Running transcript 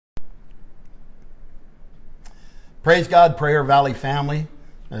Praise God, Prayer Valley family.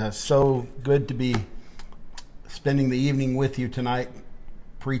 So good to be spending the evening with you tonight,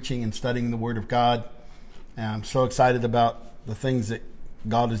 preaching and studying the Word of God. And I'm so excited about the things that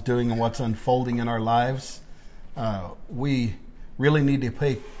God is doing and what's unfolding in our lives. We really need to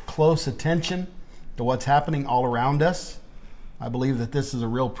pay close attention to what's happening all around us. I believe that this is a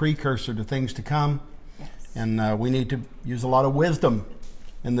real precursor to things to come. Yes. And we need to use a lot of wisdom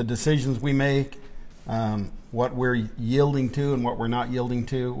in the decisions we make, what we're yielding to and what we're not yielding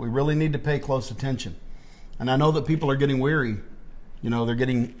to. We really need to pay close attention. And I know that people are getting weary. You know, they're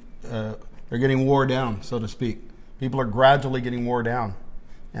getting wore down, so to speak. People are gradually getting wore down.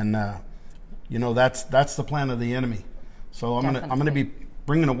 And, you know, that's the plan of the enemy. So I'm gonna be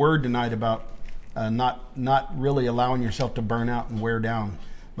bringing a word tonight about not really allowing yourself to burn out and wear down.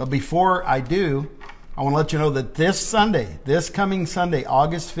 But before I do, I want to let you know that this coming Sunday,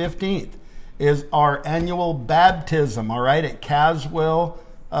 August 15th, is our annual baptism, all right, at Caswell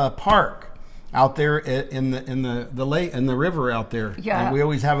Park out there in the lake, in the river out there. Yeah. And we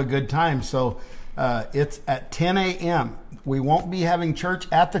always have a good time. So it's at 10 a.m. We won't be having church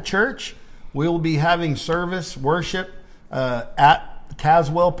at the church. We will be having service, worship at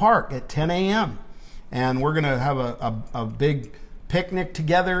Caswell Park at 10 a.m. And we're going to have a big picnic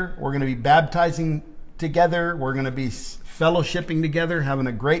together. We're going to be baptizing together. We're going to be fellowshipping together, having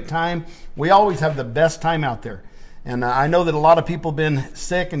a great time. We always have the best time out there. And I know that a lot of people have been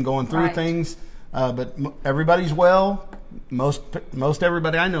sick and going through things, but everybody's well. Most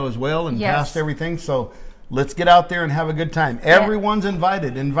everybody I know is well and past everything. So let's get out there and have a good time. Everyone's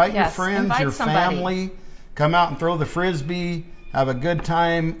invited. Invite your friends, your family. Come out and throw the Frisbee. Have a good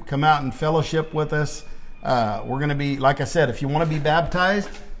time. Come out and fellowship with us. We're going to be, like I said, if you want to be baptized,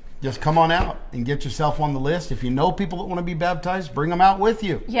 just come on out and get yourself on the list. If you know people that want to be baptized, bring them out with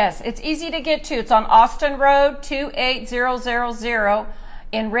you. Yes, it's easy to get to. It's on Austin Road 28000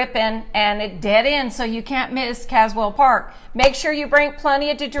 in Ripon, and it dead end, so you can't miss Caswell Park. Make sure you bring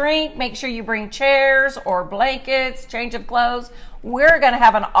plenty to drink. Make sure you bring chairs or blankets, change of clothes. We're going to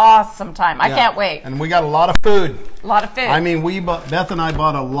have an awesome time. I can't wait. And we got a lot of food. A lot of food. I mean, Beth and I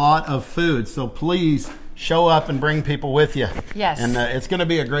bought a lot of food, so please show up and bring people with you. Yes. And it's going to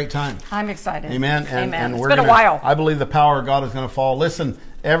be a great time. I'm excited. Amen. Amen. And It's been a while. I believe the power of God is going to fall. Listen,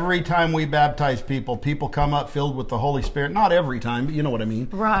 every time we baptize people come up filled with the Holy Spirit. Not every time, but you know what I mean.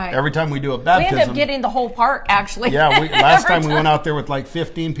 Right. Every time we do a baptism. We end up getting the whole park, actually. Yeah. Last time we went out there with like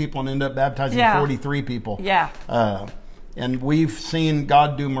 15 people and ended up baptizing 43 people. Yeah. And we've seen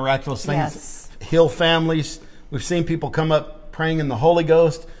God do miraculous things. Heal families. We've seen people come up praying in the Holy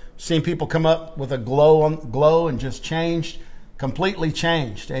Ghost. Seen people come up with a glow and just completely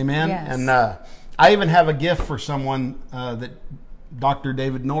changed. Amen. Yes. And I even have a gift for someone that Dr.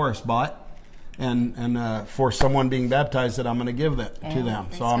 David Norris bought, and for someone being baptized that I'm going to give that to them.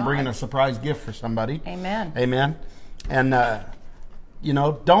 So I'm bringing a surprise gift for somebody. Amen. Amen. And you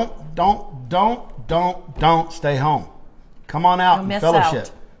know, don't stay home. Come on out and fellowship.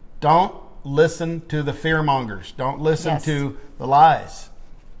 Don't listen to the fear mongers. Don't listen to the lies.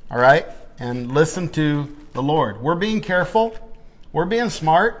 All right? And listen to the Lord. We're being careful. We're being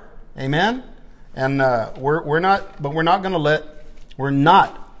smart. Amen? And we're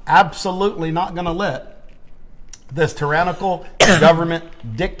absolutely not going to let this tyrannical government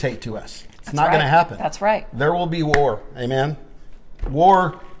dictate to us. It's not going to happen. That's right. There will be war. Amen?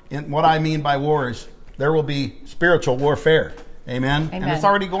 War, what I mean by war is there will be spiritual warfare. Amen? Amen. And it's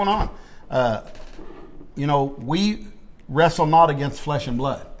already going on. You know, we wrestle not against flesh and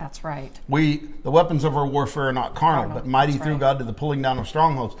blood. That's right. The weapons of our warfare are not carnal, but mighty through God to the pulling down of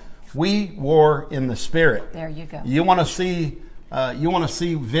strongholds. We war in the Spirit. There you go. You want to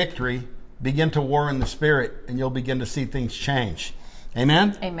see victory, begin to war in the Spirit, and you'll begin to see things change.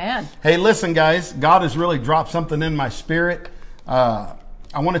 Amen? Amen. Hey, listen, guys. God has really dropped something in my spirit. I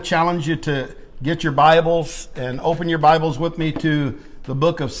want to challenge you to get your Bibles and open your Bibles with me to the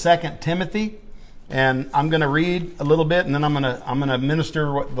book of 2 Timothy. And I'm going to read a little bit, and then I'm going to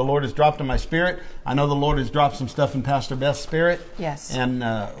minister what the Lord has dropped in my spirit. I know the Lord has dropped some stuff in Pastor Beth's spirit. Yes.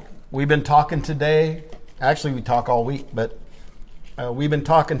 And we've been talking today. Actually, we talk all week, but we've been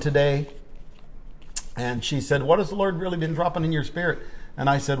talking today. And she said, "What has the Lord really been dropping in your spirit?" And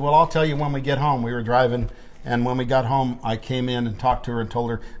I said, "Well, I'll tell you when we get home." We were driving, and when we got home, I came in and talked to her and told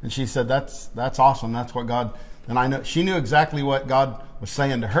her. And she said, "That's awesome. That's what God." And I know she knew exactly what God was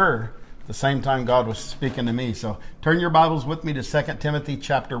saying to her. At the same time, God was speaking to me. So turn your Bibles with me to 2 Timothy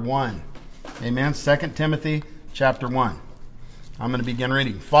chapter 1. Amen. 2 Timothy chapter 1. I'm going to begin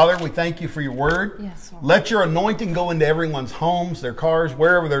reading. Father, we thank you for your word. Yes, Lord. Let your anointing go into everyone's homes, their cars,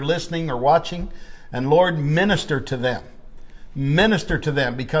 wherever they're listening or watching. And Lord, minister to them. Minister to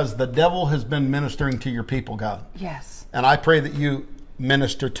them, because the devil has been ministering to your people, God. Yes. And I pray that you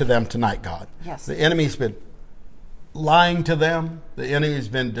minister to them tonight, God. Yes. The enemy's been lying to them. The enemy's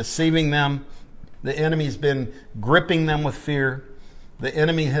been deceiving them. The enemy's been gripping them with fear. The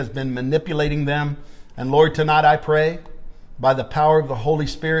enemy has been manipulating them. And Lord, tonight I pray by the power of the Holy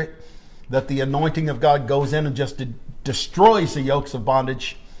Spirit that the anointing of God goes in and just destroys the yokes of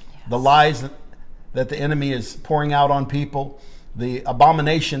bondage, the lies that the enemy is pouring out on people, the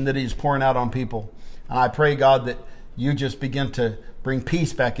abomination that he's pouring out on people. And I pray, God, that you just begin to bring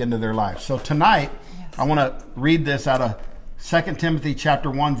peace back into their lives. So tonight, I want to read this out of 2 Timothy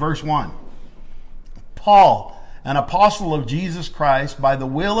chapter 1, verse 1. Paul, an apostle of Jesus Christ, by the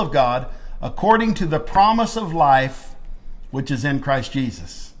will of God, according to the promise of life, which is in Christ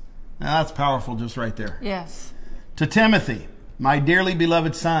Jesus. Now that's powerful just right there. Yes. To Timothy, my dearly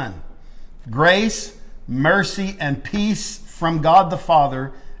beloved son, grace, mercy, and peace from God the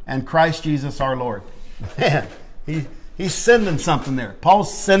Father and Christ Jesus our Lord. Man, he's sending something there.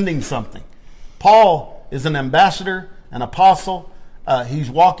 Paul's sending something. Paul is an ambassador, an apostle.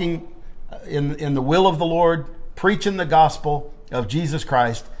 He's walking in the will of the Lord, preaching the gospel of Jesus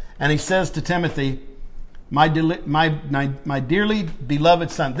Christ. And he says to Timothy, my dearly beloved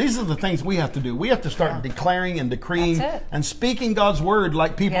son. These are the things we have to do. We have to start declaring and decreeing and speaking God's word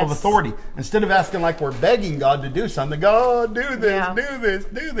like people of authority. Instead of asking like we're begging God to do something. God, do this, do this,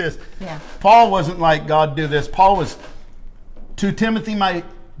 do this. Yeah. Paul wasn't like, God, do this. Paul was, to Timothy, my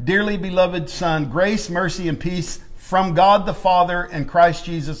dearly beloved son, grace, mercy, and peace from God the Father and Christ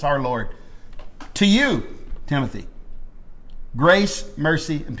Jesus our Lord. To you, Timothy, grace,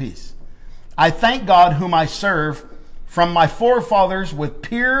 mercy, and peace. I thank God whom I serve from my forefathers with a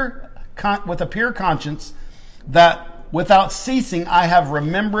pure conscience, that without ceasing I have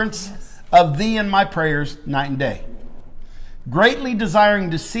remembrance of thee in my prayers night and day, greatly desiring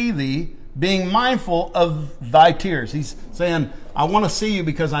to see thee, being mindful of thy tears. He's saying, I want to see you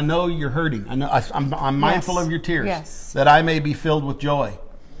because I know you're hurting. I'm mindful of your tears, that I may be filled with joy.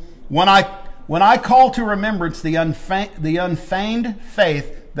 When I call to remembrance the unfeigned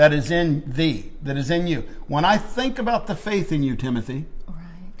faith that is in thee, that is in you. When I think about the faith in you, Timothy,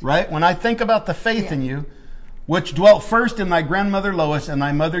 right? When I think about the faith in you, which dwelt first in thy grandmother Lois and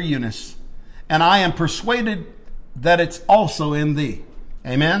thy mother Eunice, and I am persuaded that it's also in thee.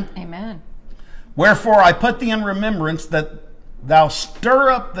 Amen? Amen. Wherefore I put thee in remembrance that thou stir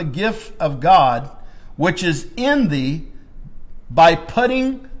up the gift of God, which is in thee, by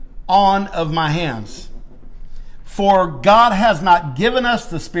putting on of my hands. For God has not given us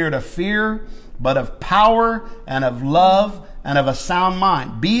the spirit of fear, but of power and of love and of a sound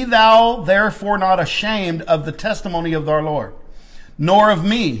mind. Be thou therefore not ashamed of the testimony of our Lord, nor of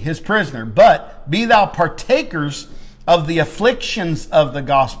me, his prisoner, but be thou partakers of the afflictions of the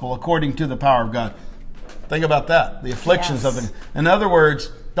gospel according to the power of God. Think about that, the afflictions of it. In other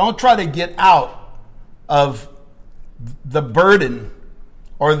words, don't try to get out of the burden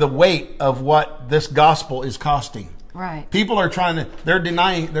or the weight of what this gospel is costing. Right. People are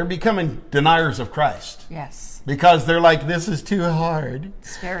they're becoming deniers of Christ. Yes. Because they're like, this is too hard.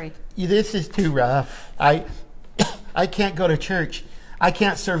 It's very. This is too rough. I can't go to church. I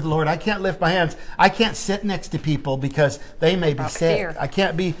can't serve the Lord. I can't lift my hands. I can't sit next to people because they may be sick. Fear. I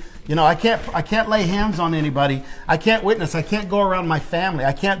can't be, I can't lay hands on anybody. I can't witness. I can't go around my family.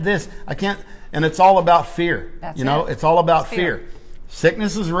 I can't this. I can't. And it's all about fear. It's all about fear.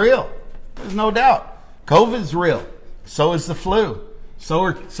 Sickness is real. There's no doubt. COVID is real. So is the flu.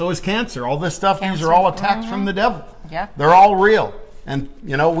 So is cancer. All this stuff, these are all attacks from the devil. Yeah. They're all real. And,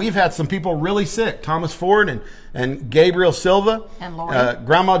 we've had some people really sick. Thomas Ford and Gabriel Silva. And Lori.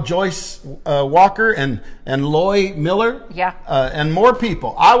 Grandma Joyce Walker and Loy Miller. Yeah. And more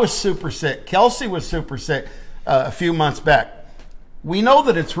people. I was super sick. Kelsey was super sick a few months back. We know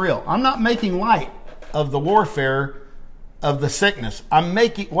that it's real. I'm not making light of the warfare of the sickness.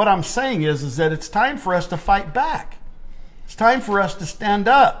 What I'm saying is that it's time for us to fight back. It's time for us to stand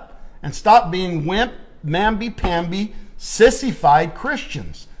up and stop being wimp, mamby-pamby, sissified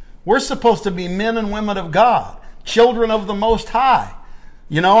Christians. We're supposed to be men and women of God, children of the Most High.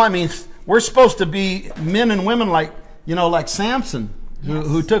 We're supposed to be men and women like Samson,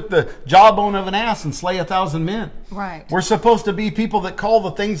 who took the jawbone of an ass and slay 1,000 men. Right. We're supposed to be people that call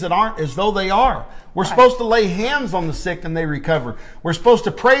the things that aren't as though they are. We're supposed to lay hands on the sick and they recover. We're supposed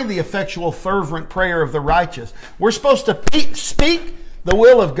to pray the effectual, fervent prayer of the righteous. We're supposed to speak the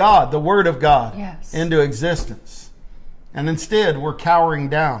will of God, the word of God, into existence. And instead, we're cowering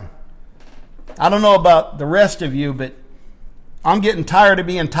down. I don't know about the rest of you, but I'm getting tired of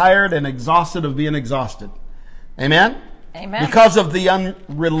being tired and exhausted of being exhausted. Amen? Amen. Because of the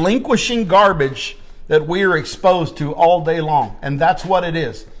unrelinquishing garbage that we are exposed to all day long. And that's what it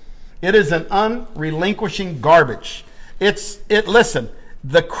is. It is an unrelinquishing garbage. Listen,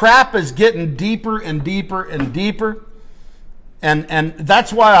 the crap is getting deeper and deeper and deeper. And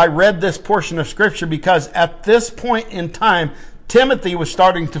that's why I read this portion of Scripture, because at this point in time, Timothy was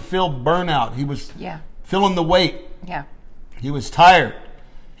starting to feel burnout. He was feeling the weight. Yeah. He was tired.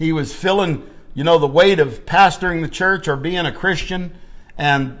 He was feeling, the weight of pastoring the church or being a Christian,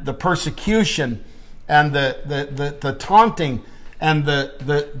 and the persecution and the taunting and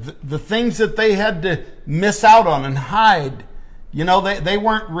the things that they had to miss out on and hide. They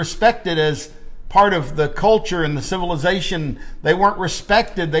weren't respected as part of the culture and the civilization. They weren't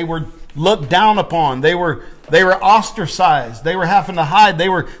respected. They were looked down upon. They were ostracized. They were having to hide. They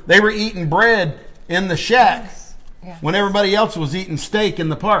were eating bread in the shack when everybody else was eating steak in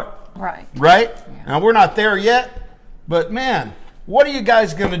the park. Right. Yeah. Now, we're not there yet, but man, what are you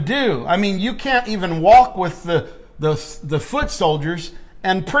guys going to do? I mean, you can't even walk with the foot soldiers,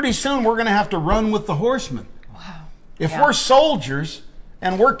 and pretty soon we're going to have to run with the horsemen. Wow. If we're soldiers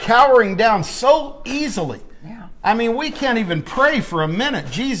and we're cowering down so easily, I mean, we can't even pray for a minute.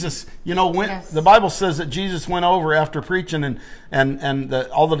 Jesus, the Bible says that Jesus went over after preaching, and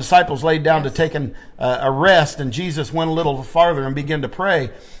all the disciples laid down to take a rest, and Jesus went a little farther and began to pray.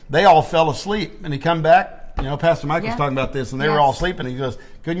 They all fell asleep, and he come back. Pastor Mike was talking about this, and they were all asleep, and he goes,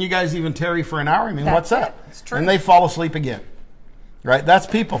 couldn't you guys even tarry for an hour? I mean, what's up? It's true. And they fall asleep again. Right? That's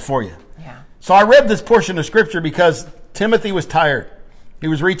people for you. Yeah. So I read this portion of Scripture because Timothy was tired. He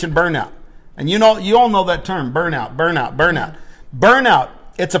was reaching burnout. And you all know that term, burnout. Burnout,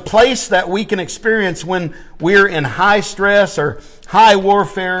 it's a place that we can experience when we're in high stress or high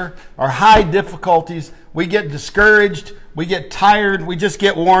warfare or high difficulties. We get discouraged, we get tired, we just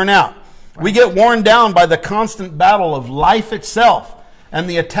get worn out. Right. We get worn down by the constant battle of life itself and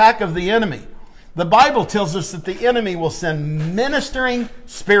the attack of the enemy. The Bible tells us that the enemy will send ministering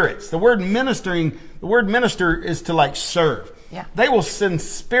spirits. The word minister is to serve. Yeah. They will send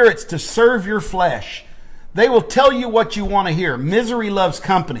spirits to serve your flesh. They will tell you what you want to hear. Misery loves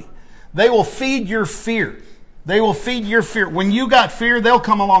company. They will feed your fear. When you got fear, they'll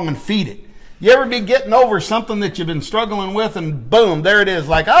come along and feed it. You ever be getting over something that you've been struggling with, and boom, there it is.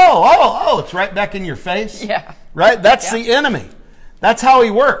 Like, it's right back in your face. Yeah. Right? That's the enemy. That's how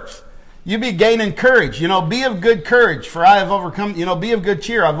he works. You be gaining courage. Be of good courage, for I have overcome, be of good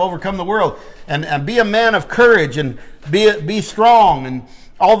cheer. I've overcome the world. And be a man of courage, and be strong, and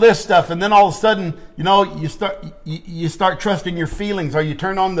all this stuff. And then all of a sudden, you start trusting your feelings, or you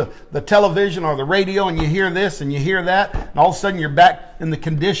turn on the television or the radio and you hear this and you hear that. And all of a sudden you're back in the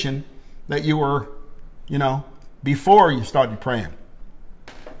condition that you were, before you started praying.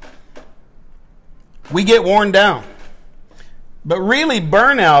 We get worn down. But really,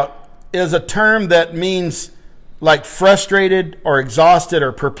 burnout is a term that means like frustrated or exhausted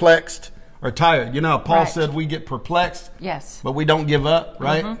or perplexed or tired. Paul said we get perplexed, but we don't give up,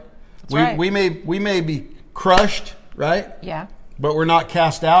 right? Mm-hmm. We may be crushed, right? Yeah. But we're not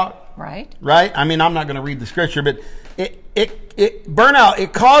cast out, right? Right? I mean, I'm not going to read the scripture, but burnout,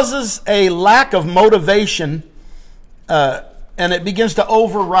 it causes a lack of motivation, and it begins to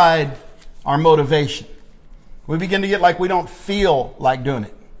override our motivation. We begin to get like we don't feel like doing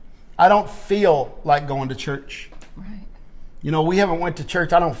it. I don't feel like going to church. Right. We haven't went to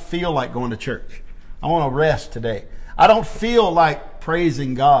church. I don't feel like going to church. I want to rest today. I don't feel like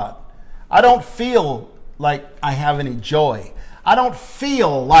praising God. I don't feel like I have any joy. I don't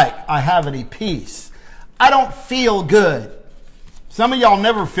feel like I have any peace. I don't feel good. Some of y'all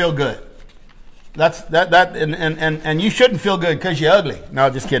never feel good. And you shouldn't feel good because you're ugly. No,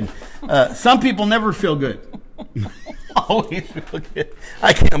 just kidding. Some people never feel good. Always feel good.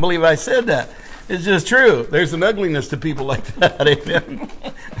 I can't believe I said that. It's just true. There's an ugliness to people like that. Amen.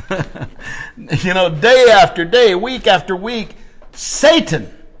 Day after day, week after week,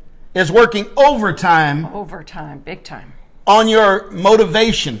 Satan is working overtime. Overtime, big time. On your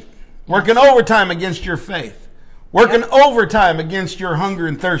motivation. Working overtime against your faith. Working overtime against your hunger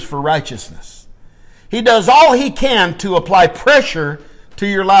and thirst for righteousness. He does all he can to apply pressure to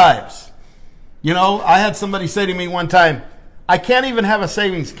your lives. I had somebody say to me one time, I can't even have a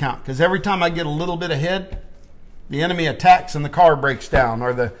savings account because every time I get a little bit ahead, the enemy attacks and the car breaks down,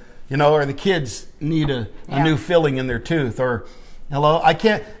 or the kids need a new filling in their tooth, or I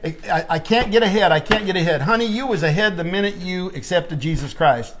can't get ahead. I can't get ahead. Honey, you was ahead the minute you accepted Jesus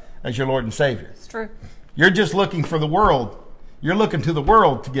Christ as your Lord and Savior. It's true. You're just looking for the world. You're looking to the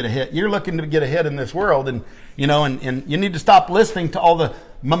world to get ahead. You're looking to get ahead in this world, and you know, and you need to stop listening to all the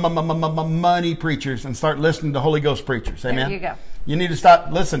money preachers and start listening to Holy Ghost preachers. Amen. There you go. You need to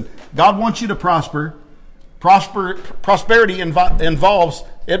stop. Listen, God wants you to prosper. Prosperity involves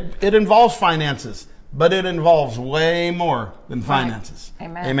it involves finances, but it involves way more than finances. Right.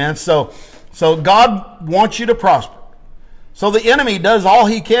 Amen. Amen. So God wants you to prosper. So the enemy does all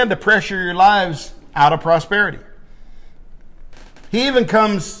he can to pressure your lives out of prosperity. He even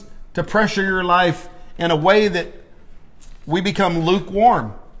comes to pressure your life in a way that we become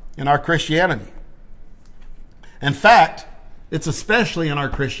lukewarm in our Christianity. In fact, it's especially in our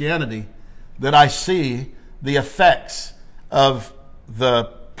Christianity that I see the effects of the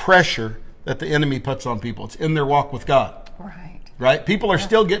pressure that the enemy puts on people. It's in their walk with God. Right. Right? People are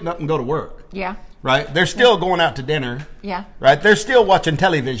still getting up and go to work. Yeah. Right? They're still going out to dinner. Yeah. Right? They're still watching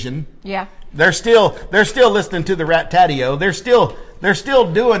television. Yeah. They're still listening to the Rat-Tatio. They're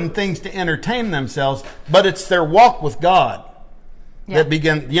still doing things to entertain themselves, but it's their walk with God that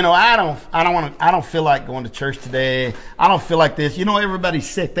begin. You know, I don't feel like going to church today. I don't feel like this. You know, everybody's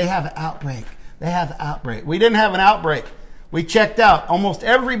sick. They have an outbreak. We didn't have an outbreak. We checked out. Almost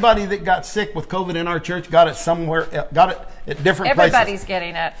everybody that got sick with COVID in our church got it somewhere. Got it at different places. Everybody's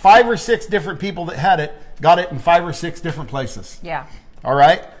getting it. 5 or 6 different people that had it got it in 5 or 6 different places. Yeah. All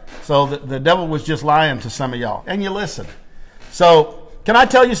right? So the devil was just lying to some of y'all. And you listen. So can I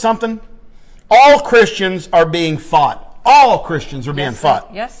tell you something? All Christians are being fought. All Christians are being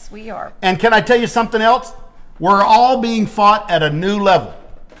fought. Yes, we are. And can I tell you something else? We're all being fought at a new level.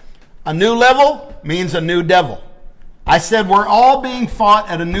 A new level means a new devil. I said we're all being fought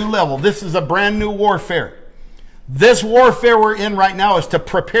at a new level. This is a brand new warfare. This warfare we're in right now is to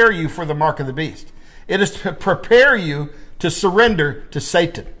prepare you for the mark of the beast. It is to prepare you to surrender to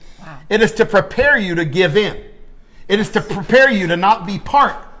Satan. Wow. It is to prepare you to give in. It is to prepare you to not be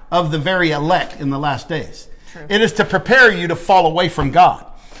part of the very elect in the last days. True. It is to prepare you to fall away from God.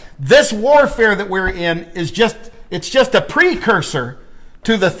 This warfare that we're in is just a precursor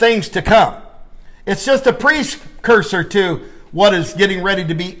to the things to come. It's just a precursor to what is getting ready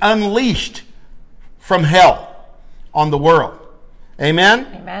to be unleashed from hell on the world. Amen?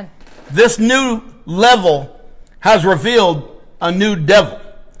 Amen. This new level has revealed a new devil.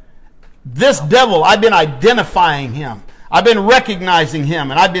 This devil, I've been identifying him. I've been recognizing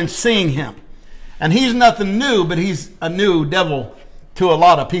him, and I've been seeing him. And he's nothing new, but he's a new devil to a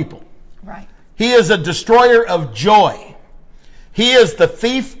lot of people. Right. He is a destroyer of joy. He is the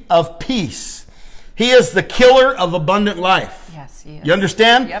thief of peace. He is the killer of abundant life. Yes, he is. You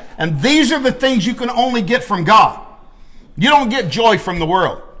understand? Yep. And these are the things you can only get from God. You don't get joy from the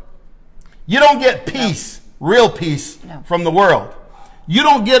world. You don't get peace, real peace, from the world. You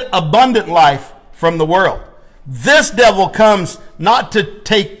don't get abundant life from the world. This devil comes not to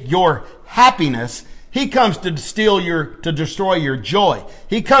take your happiness. He comes to to destroy your joy.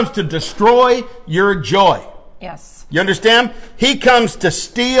 He comes to destroy your joy. Yes. You understand? He comes to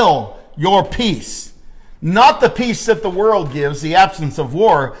steal your peace. Not the peace that the world gives, the absence of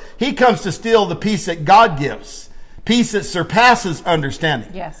war. He comes to steal the peace that God gives. Peace that surpasses understanding.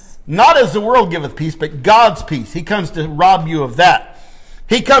 Yes. Not as the world giveth peace, but God's peace. He comes to rob you of that.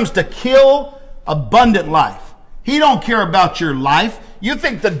 He comes to kill abundant life. He don't care about your life. You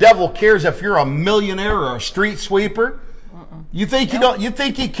think the devil cares if you're a millionaire or a street sweeper? You think you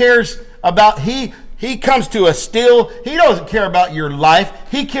think he cares about he comes to steal. He doesn't care about your life.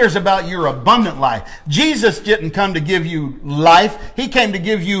 He cares about your abundant life. Jesus didn't come to give you life. He came to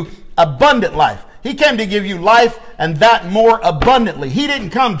give you abundant life. He came to give you life and that more abundantly. He didn't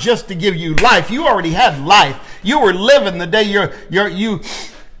come just to give you life. You already had life. You were living the day your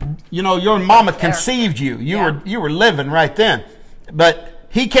mama conceived you. You were living right then. But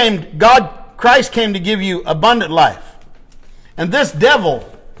Christ came to give you abundant life. And this devil,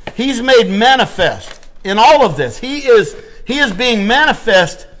 he's made manifest in all of this. He is being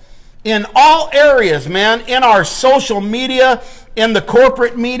manifest in all areas, man, in our social media, in the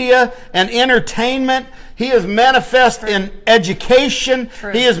corporate media and entertainment. He is manifest in education.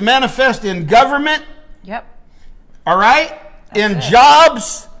 True. He is manifest in government. Yep. All right? In it.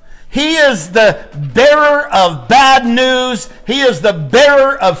 jobs. He is the bearer of bad news. He is the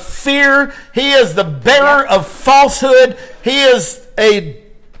bearer of fear. He is the bearer of falsehood. He is the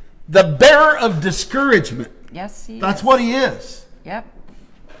bearer of discouragement. Yes, he is. That's what he is. Yep.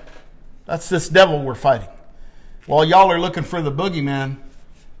 That's this devil we're fighting. While y'all are looking for the boogeyman,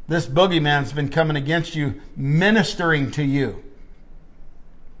 this boogeyman's been coming against you, ministering to you.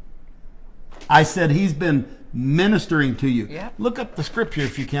 I said he's been ministering to you. Yep. Look up the scripture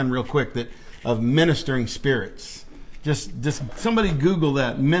if you can real quick of ministering spirits. Just somebody Google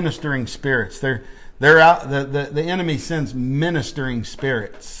that, ministering spirits. They're out. The enemy sends ministering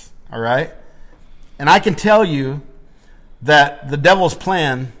spirits. All right, and I can tell you that the devil's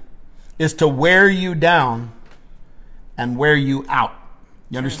plan is to wear you down and wear you out.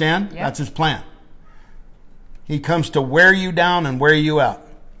 You understand? Yep. That's his plan. He comes to wear you down and wear you out.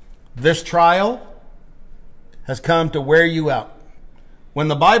 This trial has come to wear you out. When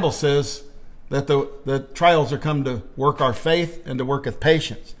the Bible says that the trials are come to work our faith and to worketh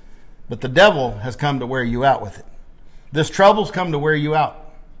patience. But the devil has come to wear you out with it. This trouble's come to wear you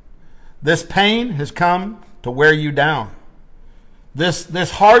out. This pain has come to wear you down.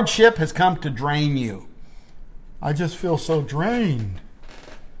 This hardship has come to drain you. I just feel so drained.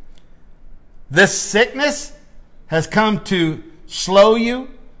 This sickness has come to slow you,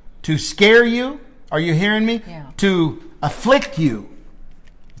 to scare you. Are you hearing me? Yeah. To afflict you.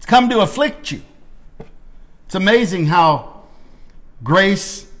 It's come to afflict you. It's amazing how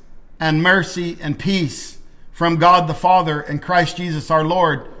grace and mercy and peace from God the Father and Christ Jesus our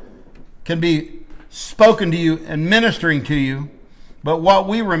Lord can be spoken to you and ministering to you. But what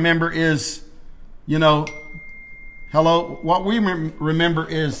we remember is, what we remember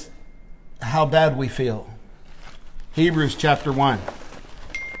is how bad we feel. Hebrews chapter 1.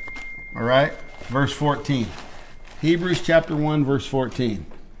 All right, verse 14. Hebrews chapter 1, verse 14.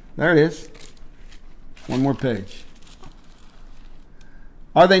 There it is. One more page.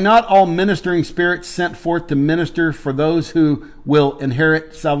 Are they not all ministering spirits sent forth to minister for those who will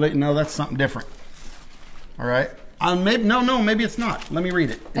inherit salvation? No, that's something different. All right. Maybe it's not. Let me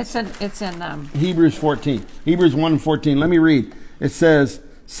read it. It's in Hebrews 14. Hebrews 1:14. Let me read. It says,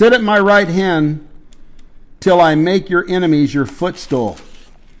 "Sit at my right hand till I make your enemies your footstool."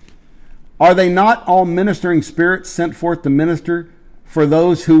 Are they not all ministering spirits sent forth to minister for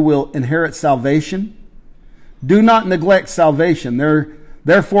those who will inherit salvation? Do not neglect salvation.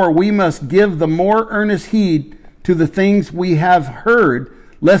 Therefore, we must give the more earnest heed to the things we have heard,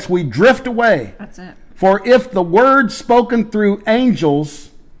 lest we drift away. That's it. For if the word spoken through angels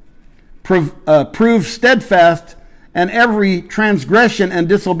prove steadfast, and every transgression and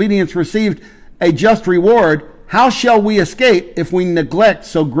disobedience received a just reward, how shall we escape if we neglect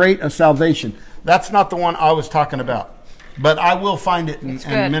so great a salvation? That's not the one I was talking about, but I will find it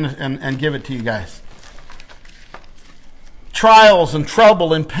and give it to you guys. Trials and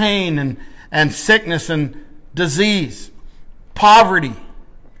trouble and pain and sickness and disease, poverty.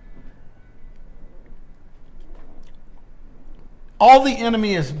 All the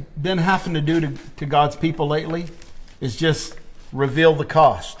enemy has been having to do to God's people lately is just reveal the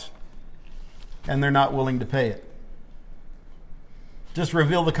cost. And they're not willing to pay it. Just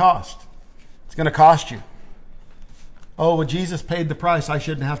reveal the cost. It's going to cost you. Oh, well, Jesus paid the price. I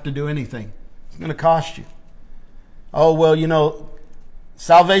shouldn't have to do anything. It's going to cost you. Oh, well,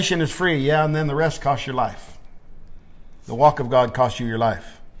 salvation is free. Yeah, and then the rest costs your life. The walk of God costs you your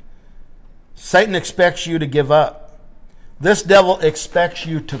life. Satan expects you to give up. This devil expects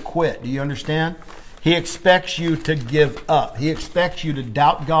you to quit. Do you understand? He expects you to give up. He expects you to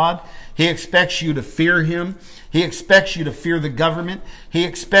doubt God. He expects you to fear Him. He expects you to fear the government. He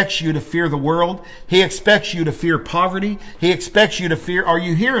expects you to fear the world. He expects you to fear poverty. He expects you to fear, are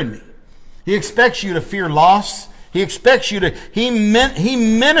you hearing me? He expects you to fear loss. He expects you to, he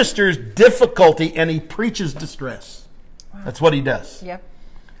ministers difficulty and he preaches distress. Wow. That's what he does. Yep.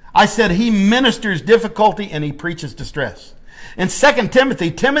 I said he ministers difficulty and he preaches distress. In 2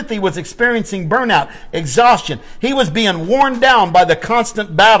 Timothy was experiencing burnout, exhaustion. He was being worn down by the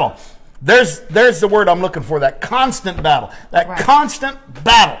constant battle. There's the word I'm looking for, that constant battle. That constant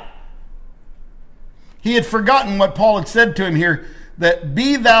battle. He had forgotten what Paul had said to him here, that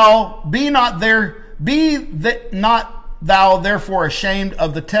be not thou therefore ashamed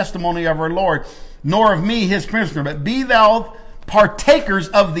of the testimony of our Lord, nor of me his prisoner, but be thou partakers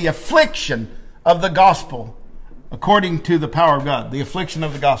of the affliction of the gospel according to the power of God. The affliction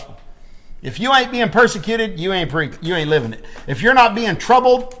of the gospel. If you ain't being persecuted, you ain't living it. If you're not being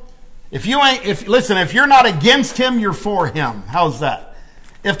troubled, if you're not against him, you're for him. How's that?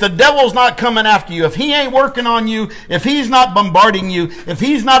 If the devil's not coming after you, if he ain't working on you, if he's not bombarding you, if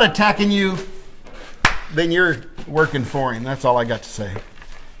he's not attacking you, then you're working for him. That's all I got to say.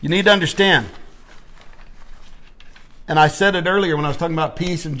 You need to understand. And I said it earlier when I was talking about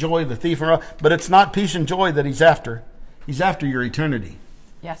peace and joy, the thief, but it's not peace and joy that he's after. He's after your eternity.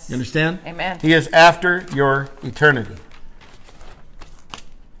 Yes. You understand? Amen. He is after your eternity.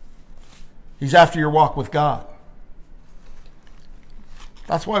 He's after your walk with God.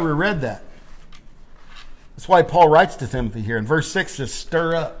 That's why we read that. That's why Paul writes to Timothy here. And verse 6 says,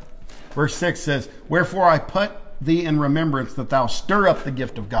 stir up. Verse 6 says, wherefore I put thee in remembrance that thou stir up the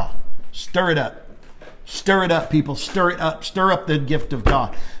gift of God. Stir it up. Stir it up, people. Stir it up. Stir up the gift of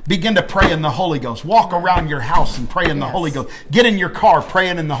God. Begin to pray in the Holy Ghost. Walk around your house and pray in the Holy Ghost. Get in your car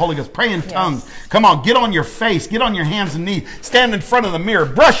praying in the Holy Ghost. Pray in tongues. Come on, get on your face. Get on your hands and knees. Stand in front of the mirror.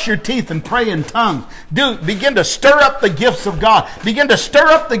 Brush your teeth and pray in tongues. Begin to stir up the gifts of God. Begin to stir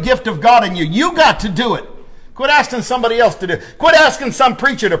up the gift of God in you. You got to do it. Quit asking somebody else to do it. Quit asking some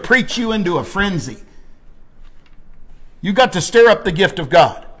preacher to preach you into a frenzy. You got to stir up the gift of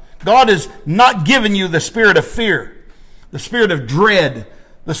God. God has not given you the spirit of fear, the spirit of dread,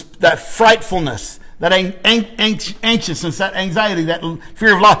 that frightfulness, that anxiousness, that anxiety, that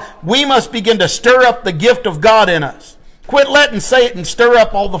fear of loss. We must begin to stir up the gift of God in us. Quit letting Satan stir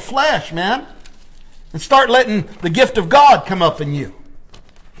up all the flesh, man. And start letting the gift of God come up in you.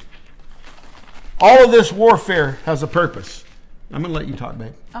 All of this warfare has a purpose. I'm going to let you talk,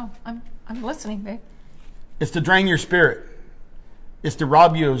 babe. Oh, I'm listening, babe. It's to drain your spirit. It's to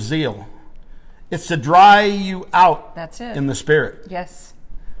rob you of zeal. It's to dry you out. That's it. In the spirit. Yes.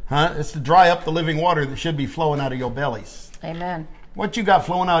 It's to dry up the living water that should be flowing out of your bellies. Amen. What you got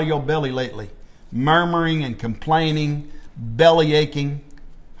flowing out of your belly lately? Murmuring and complaining, belly aching,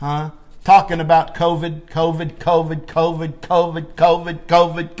 talking about COVID, COVID, COVID, COVID, COVID, COVID,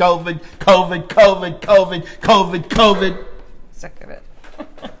 COVID, COVID, COVID, COVID, COVID, COVID, COVID. Sick of it.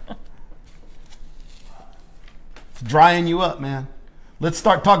 It's drying you up, man. Let's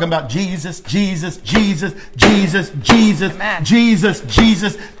start talking about Jesus, Jesus, Jesus, Jesus, Jesus, Amen. Jesus,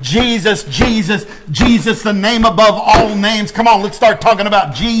 Jesus, Jesus, Jesus, Jesus, the name above all names. Come on, let's start talking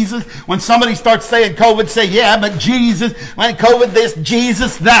about Jesus. When somebody starts saying COVID, say, yeah, but Jesus. When COVID this,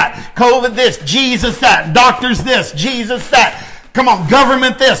 Jesus that. COVID this, Jesus that. Doctors this, Jesus that. Come on,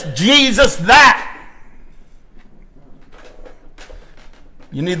 government this, Jesus that.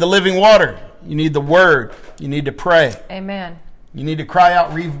 You need the living water. You need the word. You need to pray. Amen. You need to cry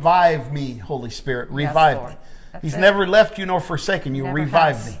out, revive me, Holy Spirit. Revive me. He's never left you nor forsaken you.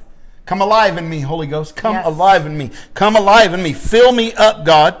 Revive me. Come alive in me, Holy Ghost. Come alive in me. Come alive in me. Fill me up,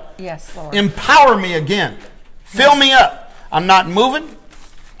 God. Yes, Lord. Empower me again. Fill me up. I'm not moving.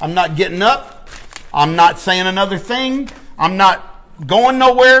 I'm not getting up. I'm not saying another thing. I'm not going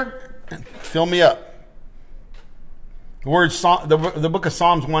nowhere. Fill me up. The book of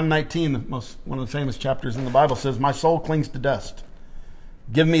Psalms 119, one of the famous chapters in the Bible, says, my soul clings to dust.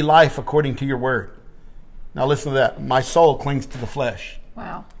 Give me life according to your word. Now listen to that. My soul clings to the flesh.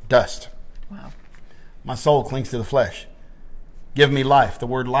 Wow. Dust. Wow. My soul clings to the flesh. Give me life. The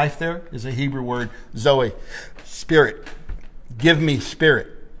word life there is a Hebrew word, Zoe. Spirit. Give me spirit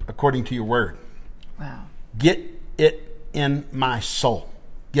according to your word. Wow. Get it in my soul.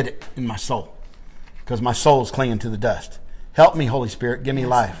 Get it in my soul. Because my soul is clinging to the dust. Help me, Holy Spirit. Give me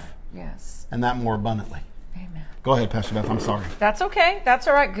life. Yes. And that more abundantly. Amen. Go ahead, Pastor Beth. I'm sorry. That's okay. That's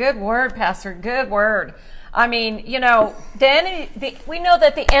all right. Good word, Pastor. Good word. I mean, you know, we know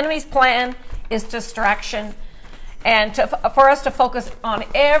that the enemy's plan is distraction. And for us to focus on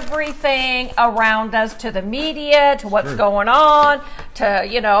everything around us, to the media, to what's going on, to,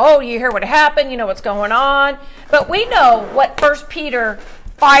 you hear what happened, you know what's going on. But we know what 1 Peter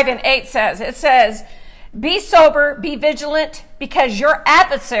 5:8 says. It says, be sober, be vigilant, because your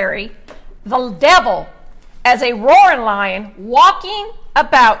adversary, the devil, as a roaring lion, walking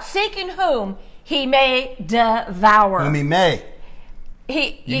about, seeking whom he may devour. Whom he may.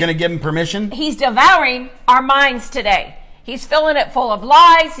 You're going to give him permission? He's devouring our minds today. He's filling it full of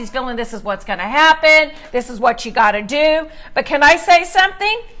lies. He's filling this is what's going to happen. This is what you got to do. But can I say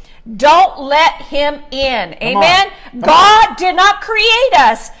something? Don't let him in. Amen? God did not create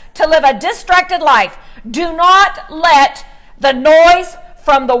us to live a distracted life. Do not let the noise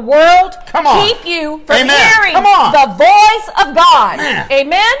from the world keep you from hearing the voice of God.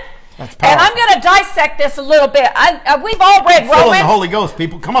 Amen? And I'm going to dissect this a little bit. We've all read Romans. Fill in the Holy Ghost,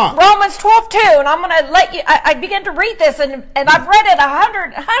 people. Come on. Romans 12:2, and I'm going to let you. I began to read this, and I've read it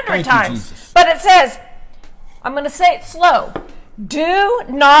 100 times. But it says, I'm going to say it slow. Do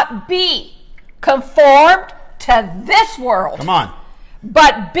not be conformed to this world. Come on.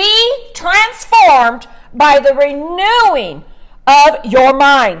 But be transformed by the renewing of your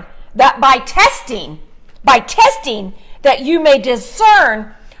mind. That by testing, that you may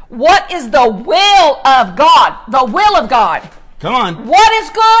discern what is the will of God. The will of God. Come on. What is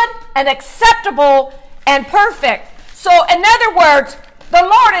good and acceptable and perfect. So in other words, the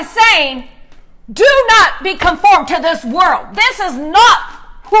Lord is saying, do not be conformed to this world. This is not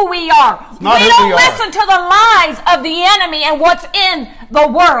who we are. We don't listen to the lies of the enemy and what's in the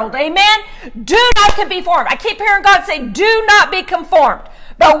world. Amen? Do not be conformed. I keep hearing God say, do not be conformed.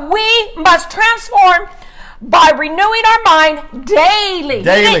 But we must transform By renewing our mind daily.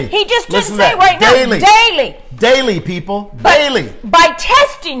 Daily. He just didn't Listen to say that. right Daily. now. Daily. Daily, people. But Daily. by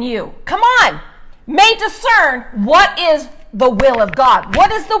testing you, come on, may discern what is the will of God.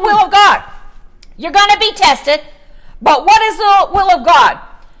 What is the will of God? You're going to be tested, but what is the will of God?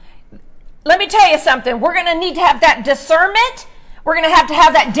 Let me tell you something. We're going to need to have that discernment. We're going to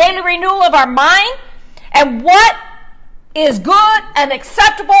have that daily renewal of our mind. And what is good and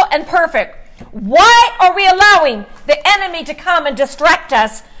acceptable and perfect? Why are we allowing the enemy to come and distract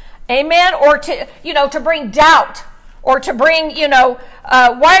us? Amen. Or to bring doubt, or to bring,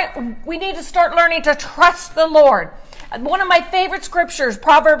 why we need to start learning to trust the Lord. One of my favorite scriptures,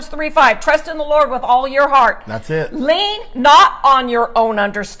 Proverbs 3:5, trust in the Lord with all your heart. That's it. Lean not on your own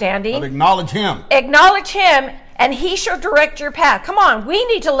understanding. But acknowledge Him. Acknowledge Him, and He shall direct your path. Come on, we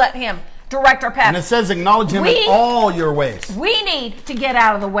need to let Him direct our path. And it says acknowledge Him in all your ways. We need to get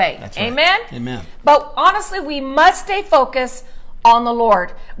out of the way. That's right. Amen? Amen. But honestly, we must stay focused on the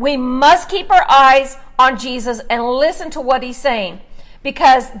Lord. We must keep our eyes on Jesus and listen to what He's saying.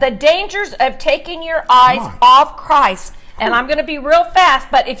 Because the dangers of taking your eyes off Christ, and I'm going to be real fast,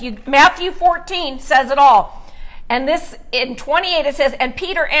 but Matthew 14 says it all. And this, in 28, it says, and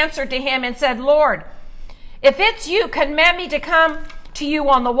Peter answered to Him and said, Lord, if it's you, command me to come to you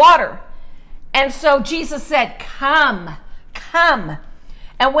on the water. And so Jesus said, come, come.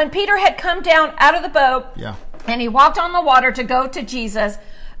 And when Peter had come down out of the boat, and he walked on the water to go to Jesus,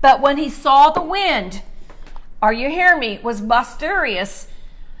 but when he saw the wind, are you hearing me? Was boisterous.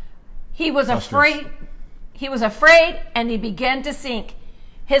 He was afraid. He was afraid, and he began to sink.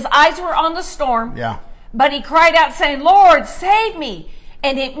 His eyes were on the storm. But he cried out, saying, Lord, save me.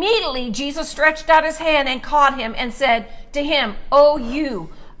 And immediately Jesus stretched out his hand and caught him and said to him, O you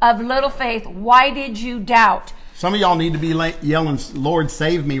of little faith, why did you doubt? Some of y'all need to be yelling, Lord,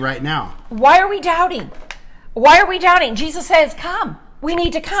 save me right now. Why are we doubting? Why are we doubting? Jesus says, come. We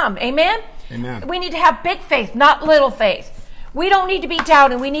need to come. Amen? Amen. We need to have big faith, not little faith. We don't need to be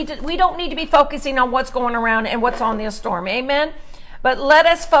doubting. We don't need to be focusing on what's going around and what's on this storm. Amen? But let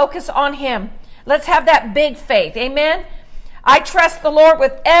us focus on Him. Let's have that big faith. Amen? I trust the Lord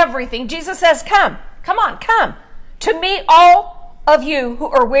with everything. Jesus says, come. Come on, come. To me, all of you who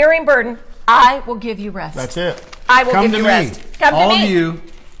are weary and burdened, I will give you rest. That's it. I will give you rest. Come to me. All of you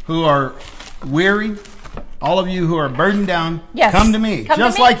who are weary, all of you who are burdened down, yes. Come to me. Come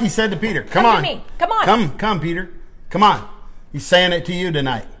Just to me. like He said to Peter. Come on. To me. Come on. Come, Peter. Come on. He's saying it to you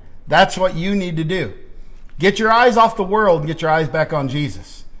tonight. That's what you need to do. Get your eyes off the world and get your eyes back on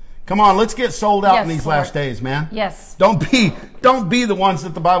Jesus. Come on, let's get sold out in these last days, man. Yes. Don't be the ones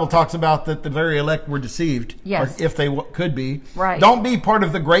that the Bible talks about that the very elect were deceived. Yes. Or if they could be. Right. Don't be part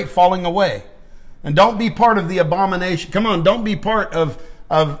of the great falling away. And don't be part of the abomination. Come on, don't be part of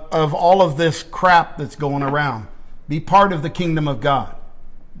all of this crap that's going around. Be part of the kingdom of God.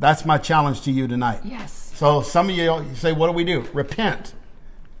 That's my challenge to you tonight. Yes. So some of you say, what do we do? Repent.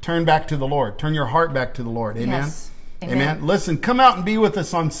 Turn back to the Lord. Turn your heart back to the Lord. Amen? Yes. Amen. Listen, come out and be with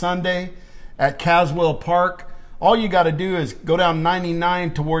us on Sunday at Caswell Park. All you got to do is go down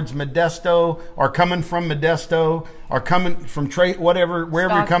 99 towards Modesto, or coming from Modesto, or coming from wherever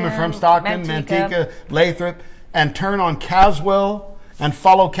you're coming from, Stockton, Manteca, Lathrop, and turn on Caswell and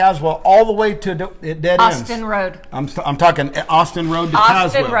follow Caswell all the way to dead ends. Austin Road. I'm talking Austin Road to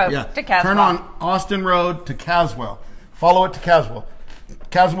Austin Caswell. Road to Caswell. Turn on Austin Road to Caswell. Follow it to Caswell.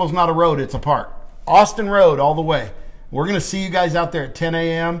 Caswell's not a road, it's a park. Austin Road all the way. We're going to see you guys out there at 10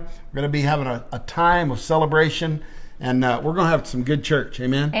 a.m. We're going to be having a time of celebration, and we're going to have some good church.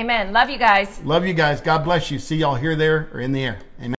 Amen? Amen. Love you guys. Love you guys. God bless you. See y'all here, there, or in the air. Amen.